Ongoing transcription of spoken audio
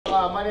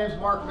My name is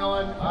Mark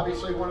Millen,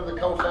 obviously one of the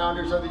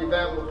co-founders of the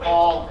event with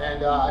Paul,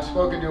 and I've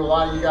spoken to a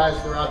lot of you guys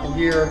throughout the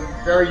year.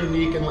 Very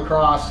unique in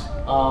lacrosse.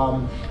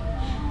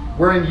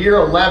 We're in year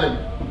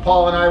 11.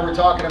 Paul and I were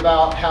talking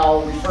about how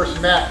we first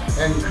met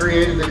and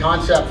created the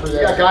concept for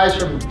this. We got guys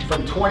from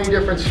 20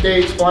 different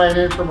states flying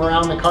in from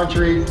around the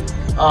country.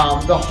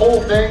 The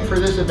whole thing for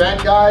this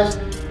event, guys,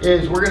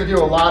 is we're gonna do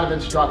a lot of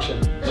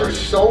instruction. They're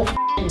so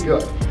f***ing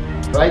good,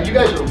 right? You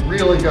guys are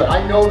really good.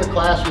 I know the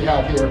class we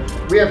have here.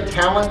 We have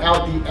talent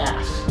out the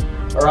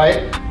ass, all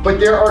right? But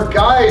there are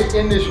guys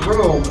in this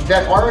room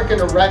that aren't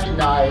gonna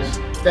recognize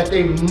that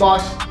they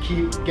must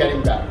keep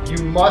getting better.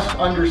 You must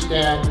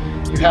understand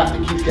you have to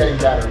keep getting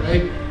better.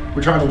 Right?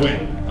 We're trying to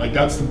win. Like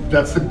that's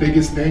the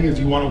biggest thing, is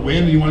you want to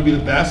win and you want to be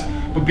the best.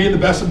 But being the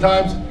best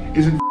sometimes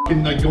isn't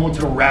like going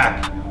to the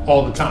rack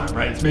all the time,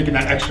 right? It's making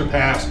that extra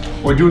pass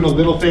or doing the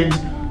little things,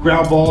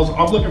 ground balls.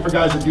 I'm looking for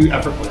guys that do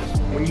effort plays.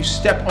 When you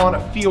step on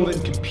a field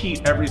and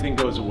compete, everything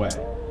goes away.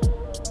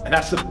 And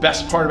that's the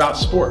best part about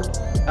sport.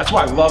 That's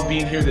why I love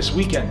being here this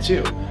weekend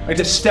too. I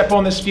just step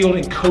on this field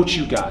and coach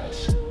you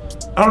guys.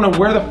 I don't know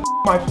where the f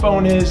my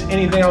phone is,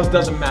 anything else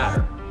doesn't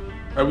matter.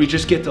 Right, we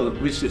just get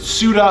to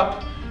suit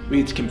up, we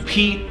get to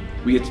compete,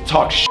 we get to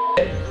talk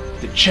shit,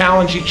 to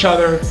challenge each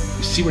other,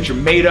 you see what you're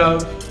made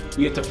of,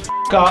 we get to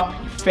f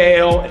up, you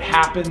fail, it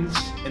happens,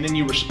 and then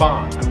you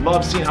respond. I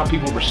love seeing how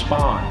people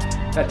respond.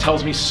 That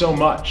tells me so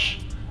much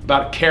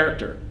about a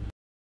character.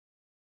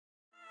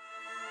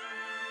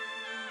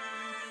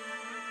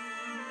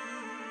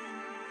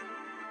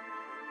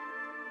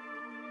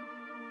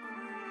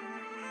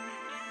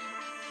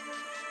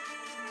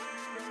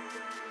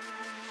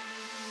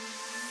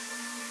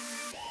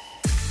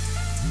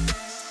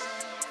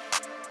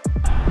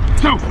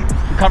 Two.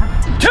 Recover.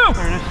 Two.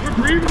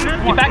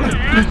 Get back.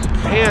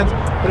 Hands,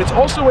 but it's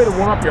also a way to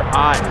warm up your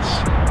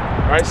eyes.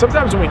 All right.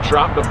 Sometimes when we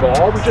drop the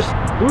ball, we just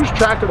lose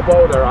track of the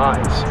ball with our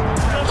eyes.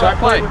 So I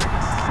play.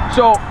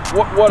 So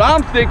what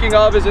I'm thinking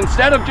of is,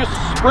 instead of just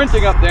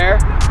sprinting up there,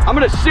 I'm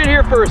gonna sit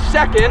here for a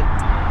second.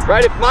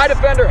 Right. If my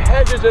defender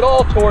hedges it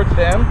all towards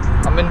them,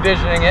 I'm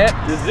envisioning it.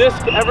 Does this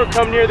ever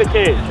come near the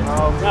cage?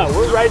 No,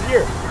 we're right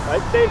here.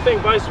 Right. Same thing,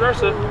 vice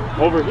versa.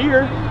 Over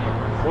here.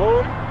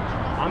 Boom.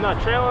 I'm not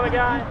trailing a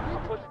guy.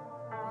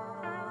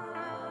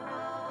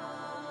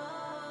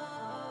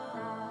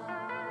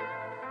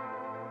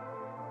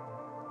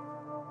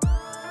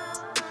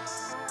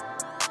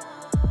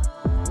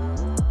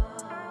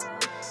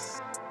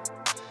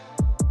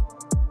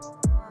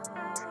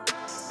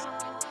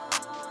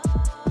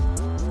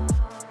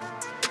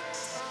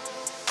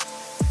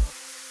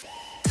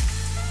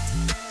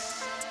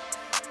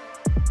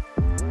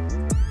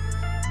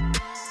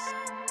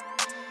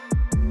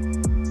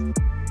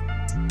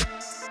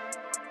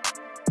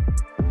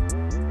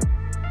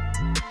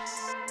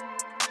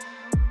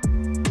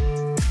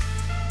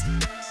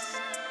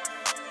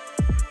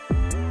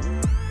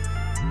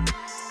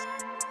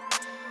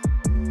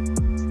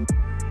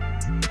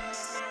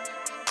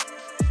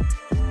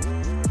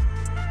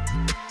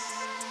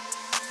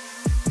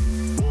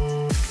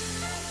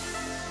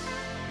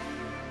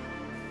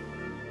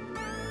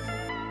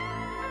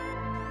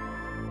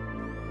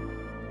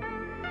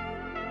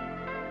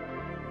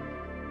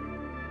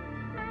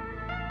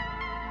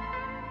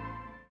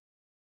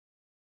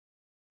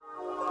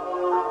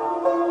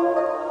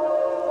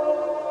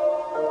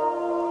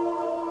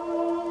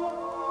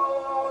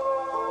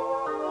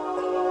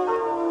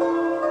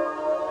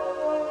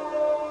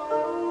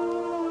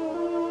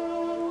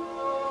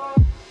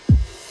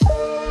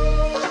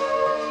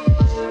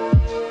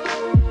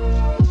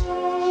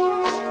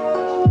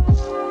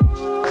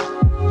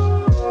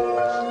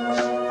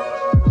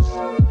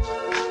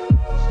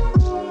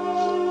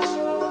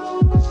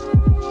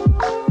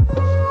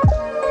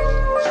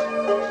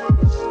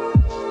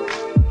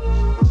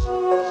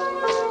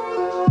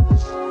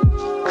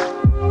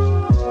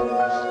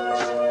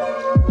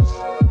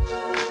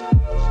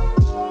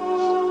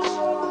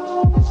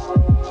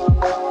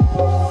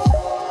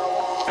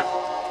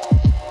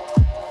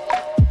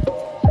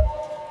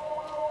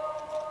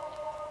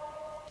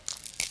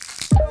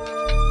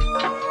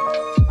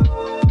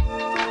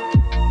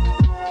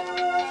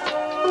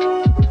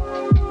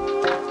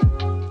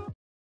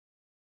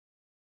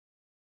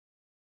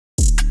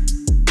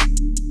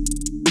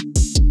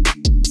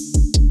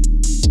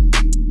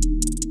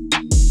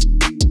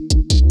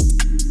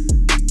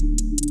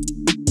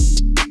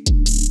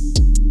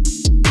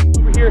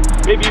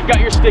 Maybe you've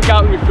got your stick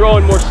out and you're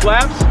throwing more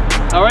slabs,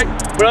 all right?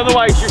 But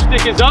otherwise your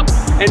stick is up,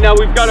 and now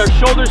we've got our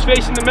shoulders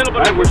facing the middle,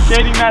 but we're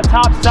shading that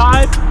top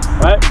side,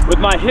 right? With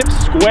my hips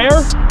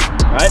square,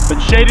 right? But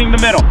shading the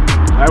middle.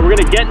 All right, we're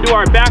gonna get into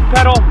our back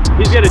pedal.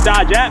 He's gonna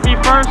dodge at me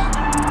first,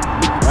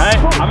 right?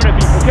 I'm gonna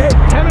be, okay,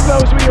 10 of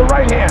those with your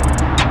right hand.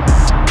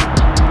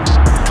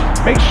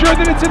 Make sure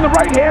that it's in the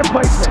right hand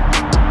placement.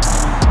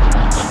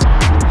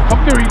 Come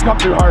through, you come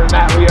through harder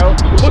than that, Leo.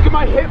 Look at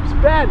my hips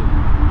bend.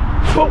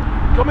 Boom,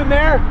 come in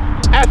there.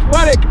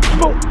 Athletic,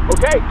 boom.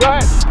 Okay, go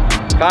ahead.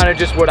 Kind of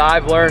just what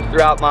I've learned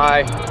throughout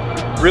my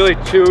really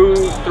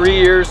 2-3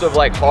 years of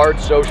like hard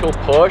social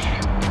push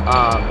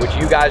which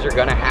you guys are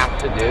gonna have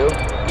to do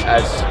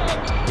as,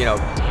 you know,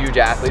 huge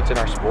athletes in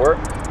our sport.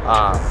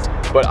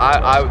 But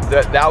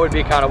that would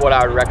be kind of what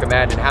I would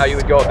recommend, and how you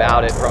would go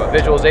about it from a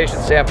visualization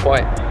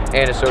standpoint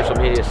and a social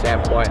media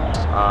standpoint.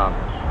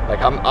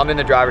 Like I'm in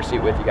the driver's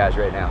seat with you guys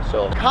right now.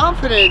 So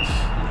confidence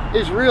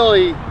is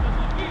really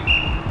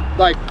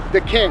like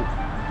the king,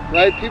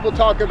 right? People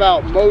talk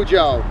about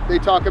mojo. They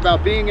talk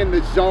about being in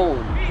the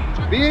zone.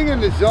 Being in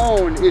the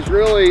zone is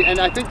really, and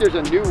I think there's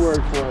a new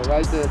word for it,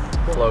 right? The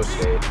flow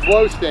state.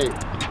 Flow state.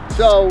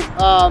 So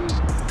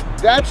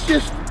that's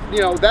just, you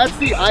know, that's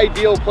the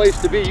ideal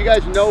place to be. You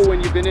guys know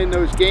when you've been in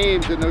those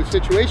games and those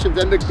situations,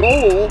 and the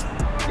goal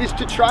is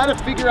to try to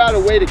figure out a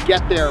way to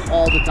get there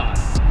all the time.